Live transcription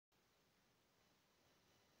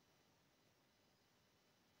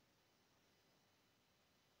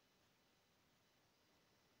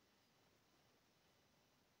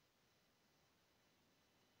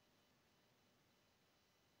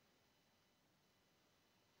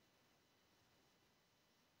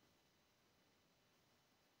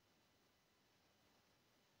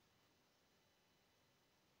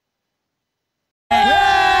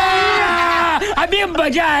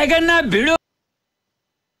मजा आएगा ना भिड़ो।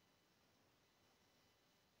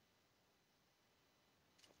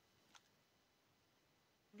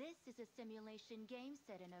 This is a simulation game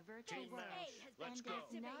set in a virtual world and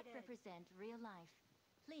does not represent real life.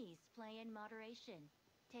 Please play in moderation,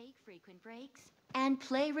 take frequent breaks, and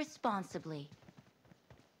play responsibly.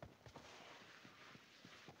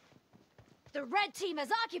 The red team has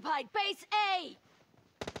occupied base A!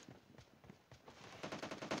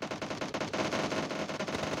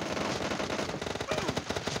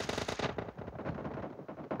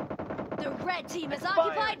 The red team has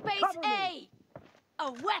occupied base A!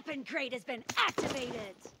 A weapon crate has been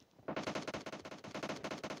activated!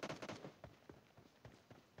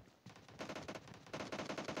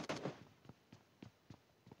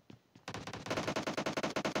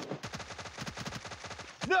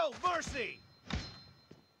 No mercy!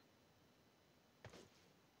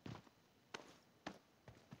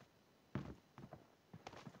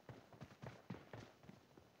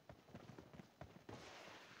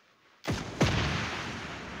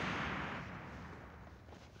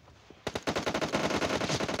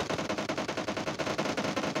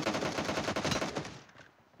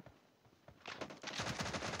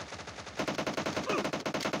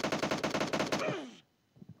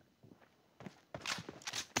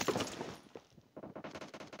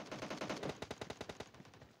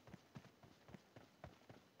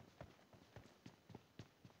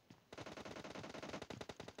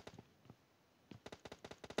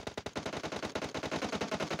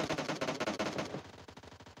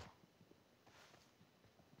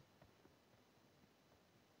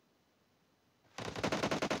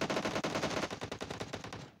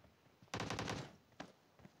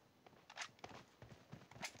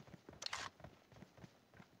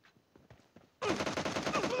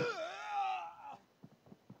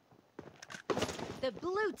 The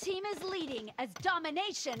blue team is leading as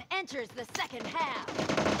domination enters the second half.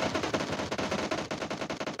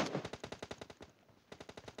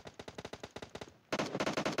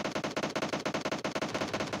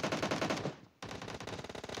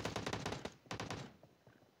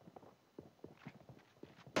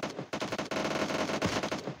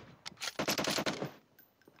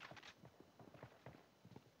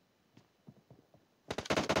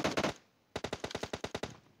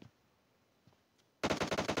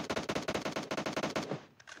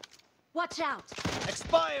 Watch out!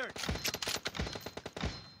 Expired!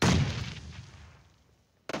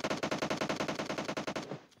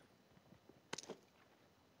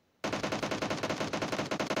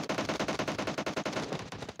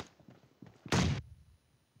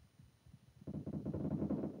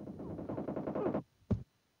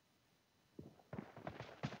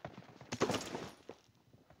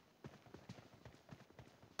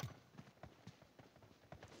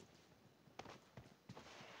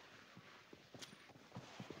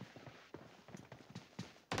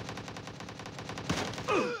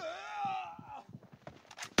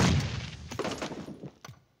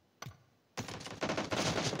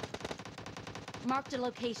 Marked a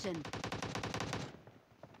location.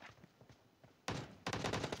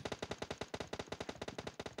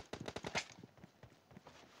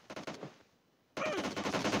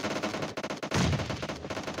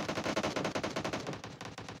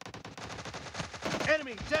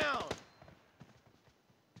 Enemy down!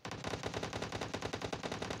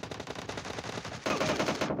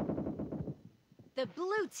 The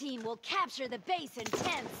blue team will capture the base in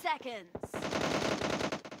 10 seconds.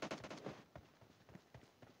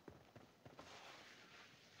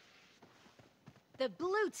 The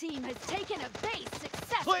blue team has taken a base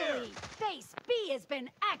successfully. Clear. Base B has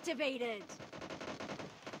been activated.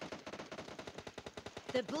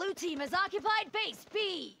 The blue team has occupied base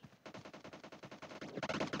B.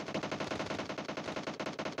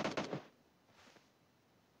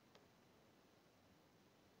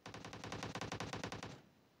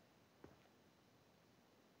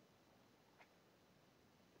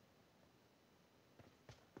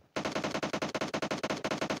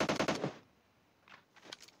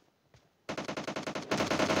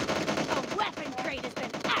 A weapon crate has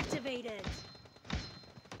been activated.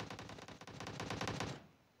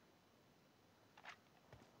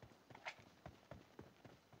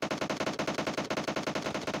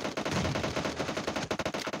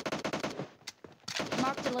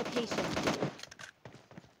 Marked a location.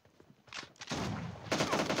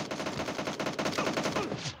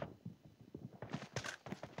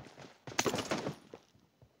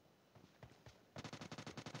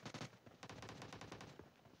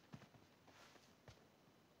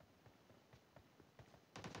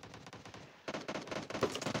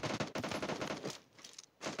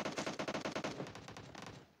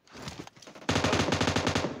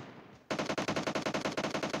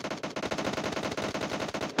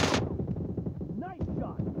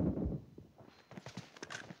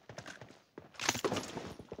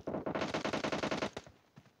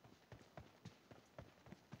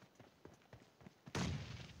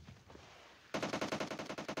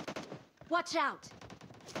 Watch out!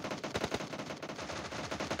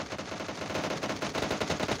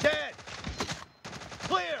 Dead!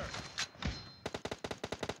 Clear!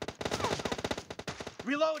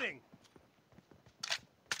 Reloading!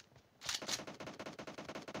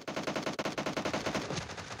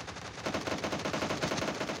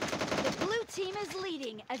 The blue team is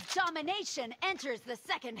leading as domination enters the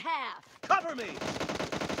second half. Cover me!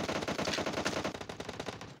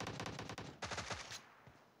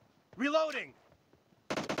 Reloading!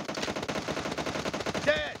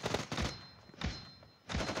 Dead!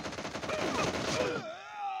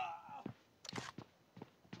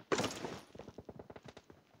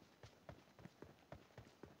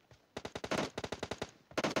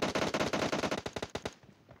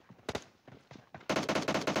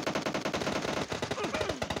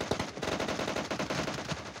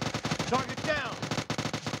 Target down!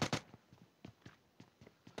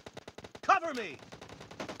 Cover me!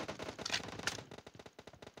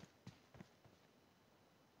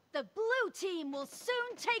 The blue team will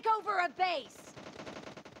soon take over a base.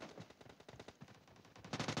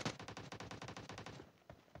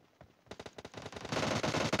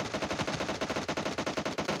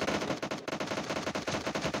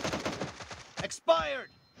 Expired!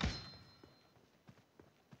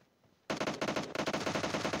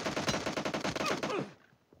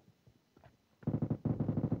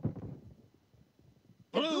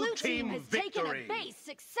 The blue team team has victory! taken a base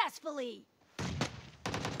successfully.